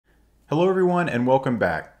Hello everyone and welcome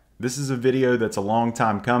back. This is a video that's a long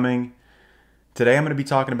time coming. Today I'm going to be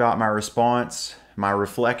talking about my response, my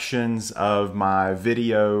reflections of my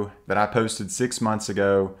video that I posted 6 months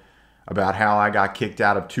ago about how I got kicked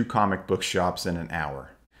out of 2 comic book shops in an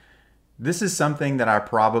hour. This is something that I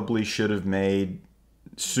probably should have made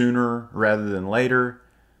sooner rather than later.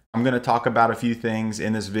 I'm going to talk about a few things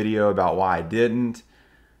in this video about why I didn't,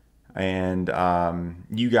 and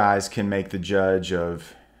you guys can make the judge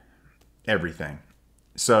of everything.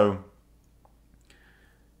 So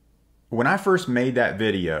when I first made that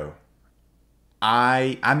video,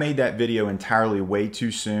 I made that video entirely way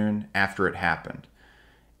too soon after it happened.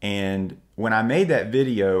 And when I made that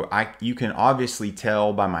video, you can obviously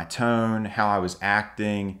tell by my tone, how I was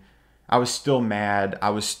acting. I was still mad,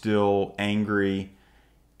 I was still angry,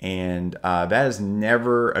 and that is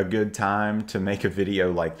never a good time to make a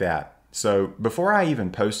video like that. So before I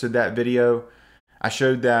even posted that video, I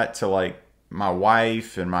showed that to like my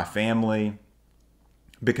wife and my family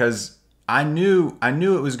because I knew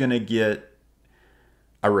it was going to get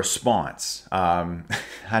a response.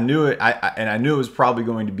 I knew it, and I knew it was probably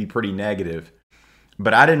going to be pretty negative,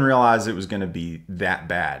 but I didn't realize it was going to be that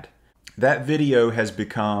bad. That video has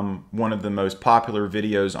become one of the most popular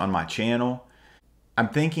videos on my channel. I'm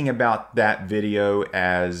thinking about that video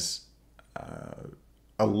as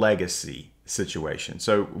a legacy situation.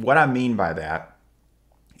 So what I mean by that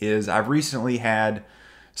is I've recently had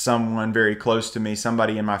someone very close to me,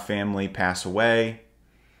 somebody in my family, pass away.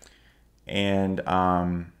 And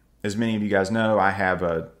as many of you guys know, I have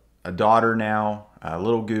a daughter now, a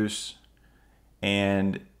little goose.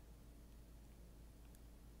 And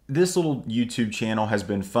this little YouTube channel has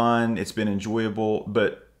been fun. It's been enjoyable.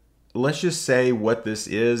 But let's just say what this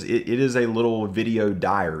is. It is a little video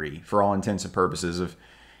diary for all intents and purposes of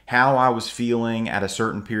how I was feeling at a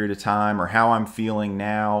certain period of time, or how I'm feeling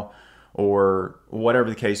now, or whatever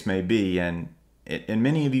the case may be. And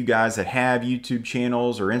many of you guys that have YouTube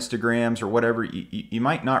channels or Instagrams or whatever, you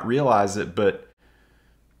might not realize it, but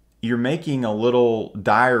you're making a little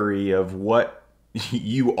diary of what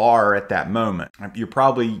you are at that moment. You're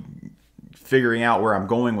probably figuring out where I'm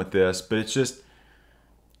going with this, but it's just,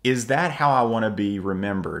 is that how I want to be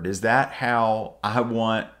remembered? Is that how I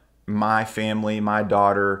want my family, my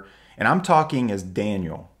daughter, and I'm talking as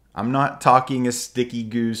Daniel. I'm not talking as Sticky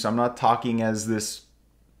Goose. I'm not talking as this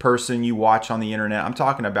person you watch on the internet. I'm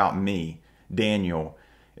talking about me, Daniel.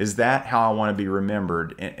 Is that how I want to be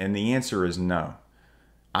remembered? And the answer is no.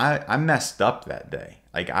 I messed up that day.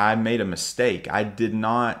 Like, I made a mistake. I did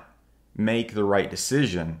not make the right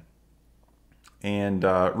decision. And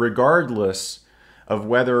regardless of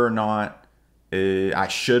whether or not I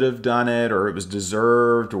should have done it, or it was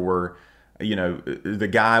deserved, or, you know, the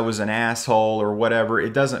guy was an asshole or whatever,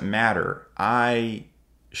 it doesn't matter. I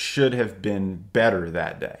should have been better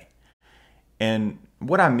that day. And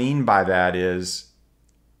what I mean by that is,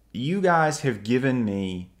 you guys have given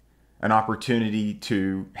me an opportunity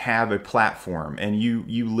to have a platform, and you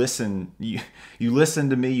listen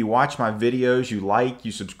to me, you watch my videos, you like,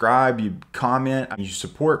 you subscribe, you comment, you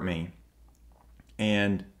support me.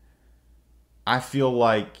 And I feel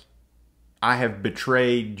like I have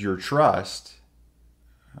betrayed your trust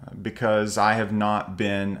because I have not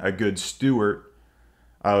been a good steward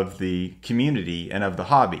of the community and of the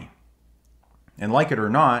hobby. And like it or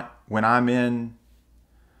not, when I'm in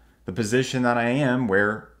the position that I am,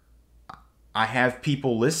 where I have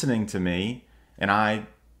people listening to me and I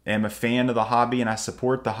am a fan of the hobby and I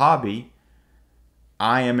support the hobby,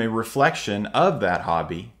 I am a reflection of that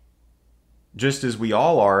hobby, just as we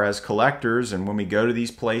all are as collectors. And when we go to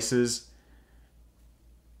these places,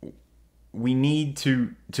 we need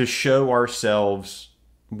to show ourselves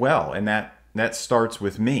well, and that starts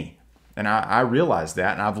with me. And I realize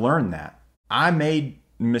that, and I've learned that. I made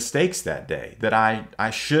mistakes that day, that I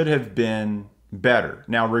should have been better.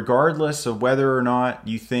 Now, regardless of whether or not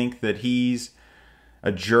you think that he's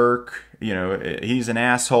a jerk, you know, he's an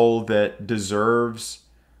asshole that deserves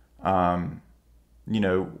you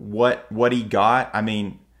know, what he got, I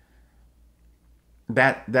mean,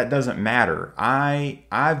 that doesn't matter.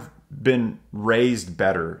 I've been raised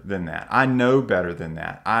better than that. I know better than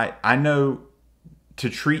that. I know to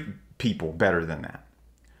treat people better than that.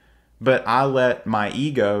 But I let my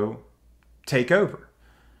ego take over.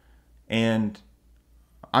 And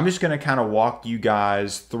I'm just going to kind of walk you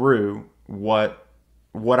guys through what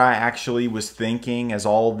I actually was thinking as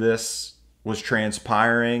all this was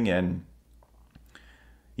transpiring, and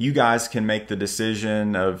you guys can make the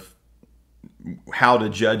decision of how to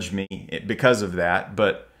judge me because of that.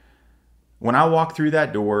 But when I walked through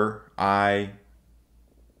that door, I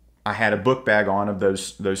I had a book bag on of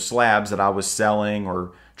those slabs that I was selling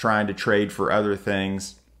or trying to trade for other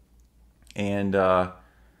things. And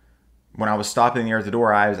when I was stopping there at the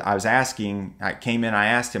door, I was asking. I came in. I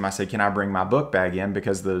asked him. I said, "Can I bring my book bag in?"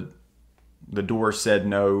 Because the door said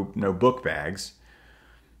no book bags.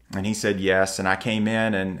 And he said yes. And I came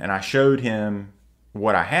in and I showed him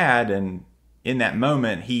what I had. And in that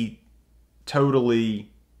moment, he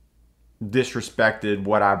totally disrespected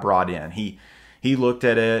what I brought in. He looked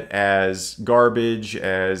at it as garbage,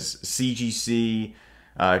 as CGC,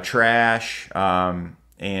 trash,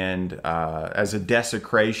 and as a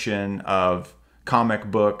desecration of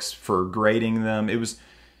comic books for grading them. It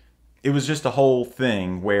was just a whole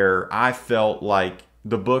thing where I felt like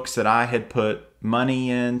the books that I had put money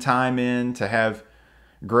in, time in, to have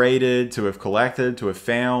graded, to have collected, to have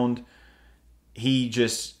found, he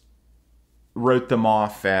just wrote them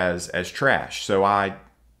off as trash. So I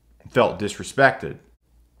felt disrespected.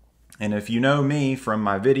 And if you know me from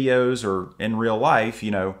my videos or in real life, you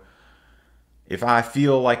know, if I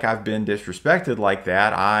feel like I've been disrespected like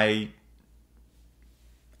that, I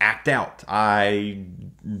act out. I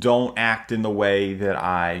don't act in the way that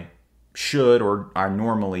I should or I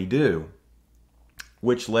normally do,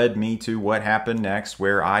 which led me to what happened next,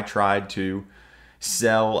 where I tried to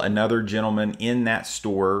sell another gentleman in that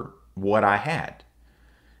store what I had.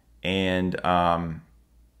 And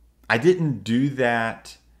I didn't do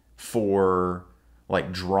that for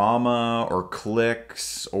like drama or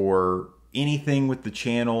clicks or anything with the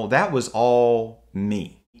channel. That was all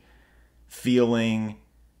me feeling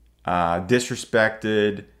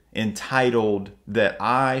disrespected, entitled, that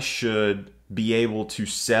I should be able to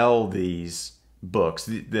sell these books,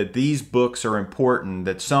 that these books are important,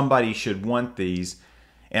 that somebody should want these,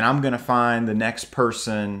 and I'm going to find the next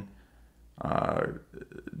person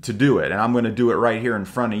to do it, and I'm going to do it right here in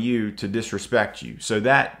front of you to disrespect you. So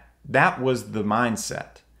that was the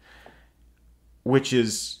mindset, which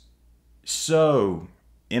is so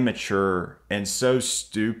immature and so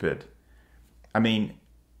stupid. I mean,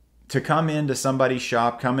 to come into somebody's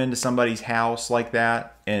shop, come into somebody's house like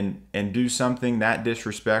that and do something that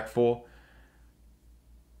disrespectful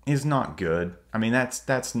is not good. I mean,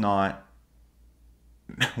 that's not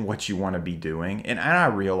what you want to be doing. And I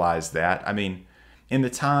realized that. I mean, at the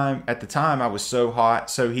time I was so hot,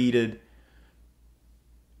 so heated.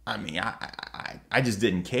 I mean, I just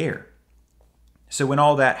didn't care. So when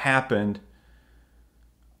all that happened,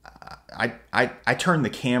 I turned the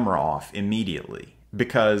camera off immediately,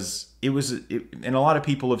 because and a lot of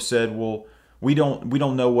people have said, well, we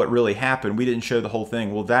don't know what really happened. We didn't show the whole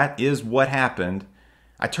thing. Well, that is what happened.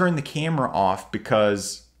 I turned the camera off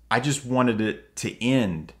because I just wanted it to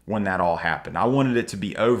end when that all happened. I wanted it to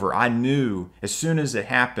be over. I knew as soon as it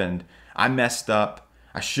happened, I messed up.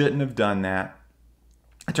 I shouldn't have done that.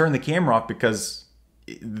 I turned the camera off because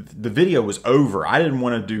the video was over. I didn't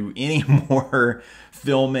want to do any more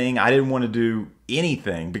filming. I didn't want to do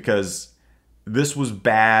anything because this was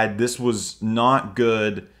bad. This was not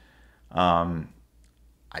good. I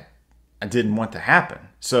didn't want to happen.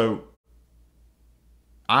 So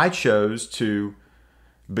I chose to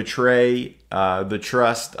betray the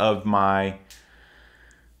trust of my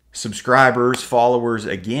subscribers, followers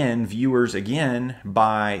again, viewers again,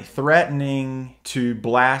 by threatening to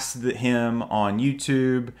blast him on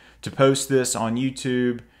YouTube, to post this on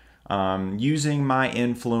YouTube, using my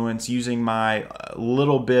influence, using my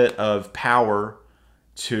little bit of power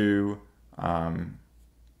to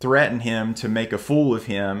threaten him, to make a fool of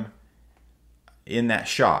him in that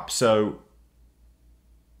shop. So,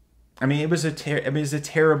 I mean, it was a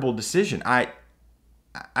terrible decision. I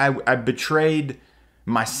betrayed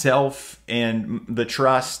myself and the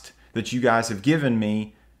trust that you guys have given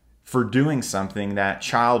me for doing something that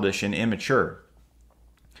childish and immature.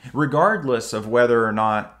 Regardless of whether or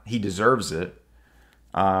not he deserves it,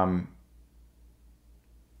 I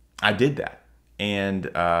did that. And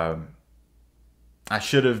I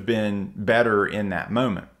should have been better in that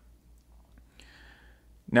moment.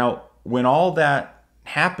 Now, when all that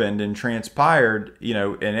happened and transpired, you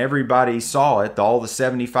know, and everybody saw it, all the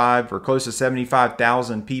 75 or close to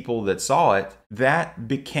 75,000 people that saw it, that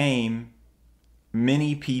became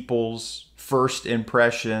many people's first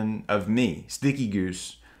impression of me, Sticky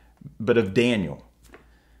Goose, but of Daniel.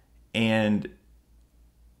 And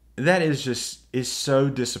that is so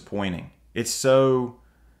disappointing. It's so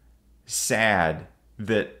sad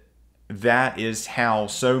that is how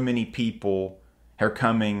so many people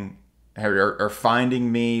are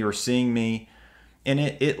finding me or seeing me. And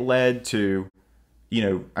it led to,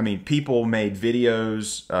 I mean, people made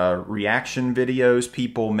videos, reaction videos.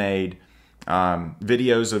 People made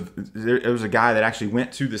videos of, there was a guy that actually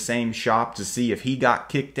went to the same shop to see if he got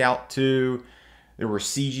kicked out too. There were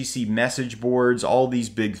CGC message boards, all these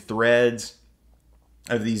big threads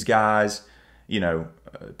of these guys, you know,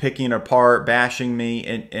 picking apart, bashing me,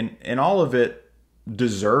 and all of it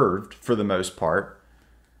deserved for the most part.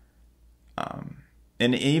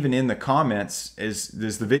 And even in the comments, as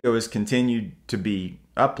the video has continued to be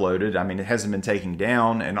uploaded, I mean, it hasn't been taken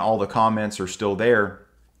down and all the comments are still there.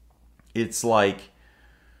 It's like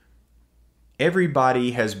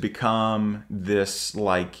everybody has become this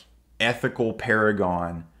like ethical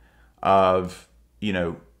paragon of, you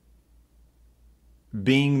know,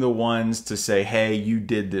 being the ones to say, hey, you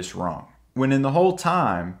did this wrong. When in the whole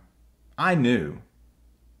time, I knew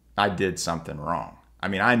I did something wrong. I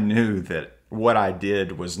mean, I knew that what I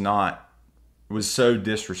did was so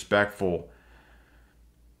disrespectful.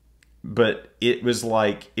 But it was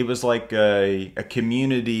like a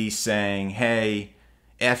community saying, hey,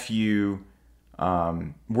 F you,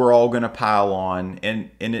 we're all going to pile on. And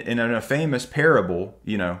in a famous parable,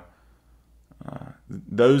 you know,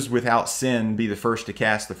 those without sin be the first to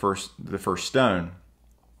cast the first stone.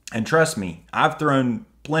 And trust me, I've thrown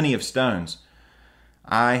plenty of stones.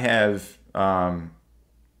 I have,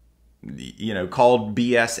 you know, called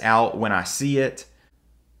BS out when I see it.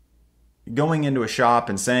 Going into a shop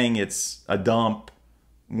and saying it's a dump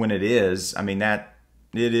when it is, I mean, that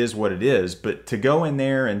it is what it is. But to go in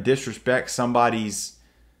there and disrespect somebody's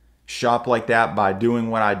shop like that by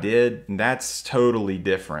doing what I did, that's totally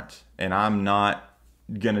different. And I'm not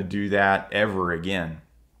going to do that ever again.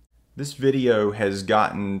 This video has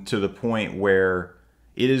gotten to the point where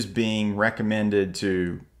it is being recommended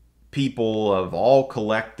to people of all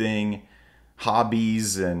collecting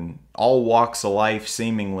hobbies and all walks of life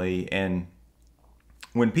seemingly. And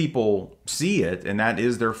when people see it, and that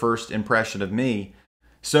is their first impression of me,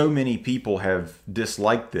 so many people have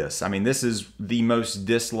disliked this. I mean, this is the most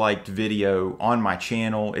disliked video on my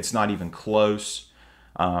channel. It's not even close.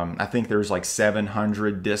 I think there's like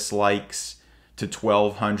 700 dislikes to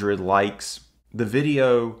 1,200 likes. The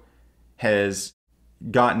video has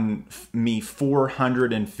gotten me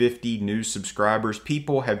 450 new subscribers.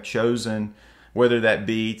 People have chosen, whether that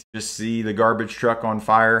be to just see the garbage truck on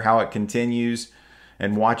fire, how it continues,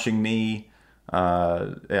 and watching me,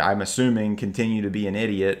 I'm assuming, continue to be an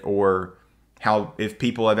idiot, or how if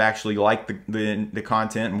people have actually liked the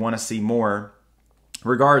content and want to see more.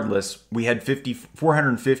 Regardless, we had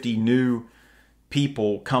 450 new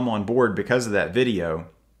people come on board because of that video.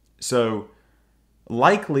 So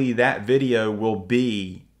likely that video will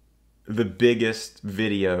be the biggest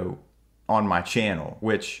video on my channel,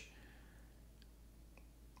 which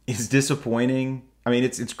is disappointing. I mean,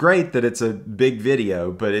 it's great that it's a big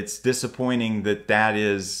video, but it's disappointing that that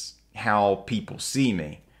is how people see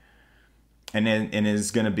me. And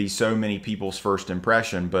is going to be so many people's first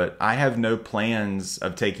impression. But I have no plans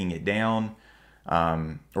of taking it down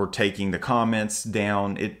or taking the comments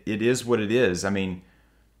down. It is what it is. I mean,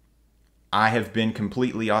 I have been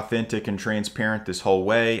completely authentic and transparent this whole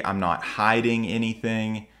way. I'm not hiding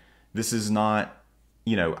anything. This is not,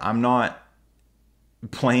 you know, I'm not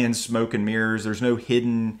playing smoke and mirrors. There's no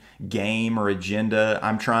hidden game or agenda.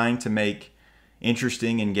 I'm trying to make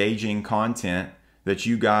interesting, engaging content that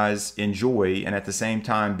you guys enjoy, and at the same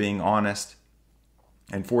time being honest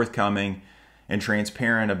and forthcoming and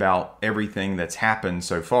transparent about everything that's happened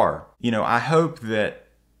so far. You know, I hope that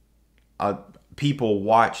people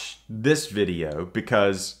watch this video,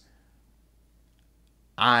 because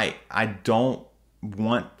I don't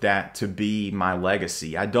want that to be my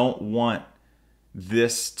legacy. I don't want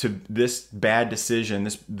this bad decision,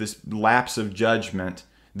 this lapse of judgment,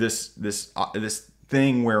 this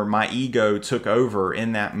thing where my ego took over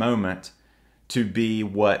in that moment to be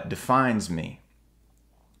what defines me.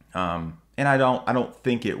 And I don't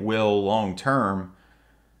think it will long term,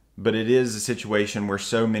 but it is a situation where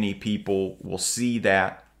so many people will see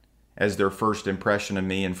that as their first impression of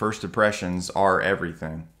me, and first impressions are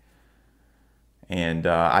everything. And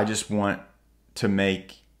I just want to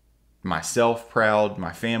make myself proud,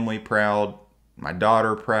 my family proud, my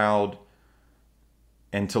daughter proud,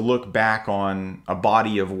 and to look back on a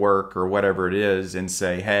body of work or whatever it is and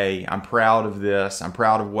say, hey, I'm proud of this. I'm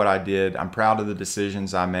proud of what I did. I'm proud of the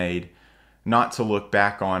decisions I made. Not to look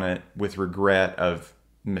back on it with regret of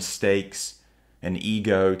mistakes and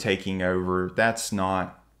ego taking over. That's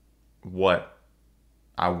not what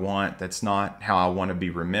I want. That's not how I want to be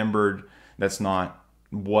remembered. That's not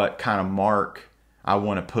what kind of mark I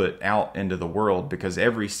want to put out into the world, because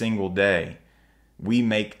every single day we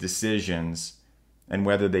make decisions, and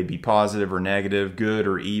whether they be positive or negative, good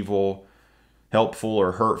or evil, helpful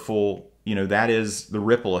or hurtful, you know, that is the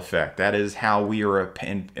ripple effect. That is how we are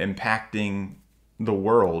impacting the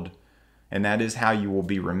world, and that is how you will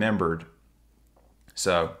be remembered.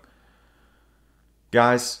 So,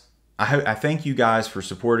 guys, I thank you guys for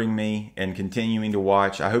supporting me and continuing to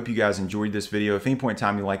watch. I hope you guys enjoyed this video. If at any point in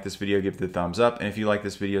time you like this video, give it a thumbs up. And if you like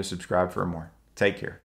this video, subscribe for more. Take care.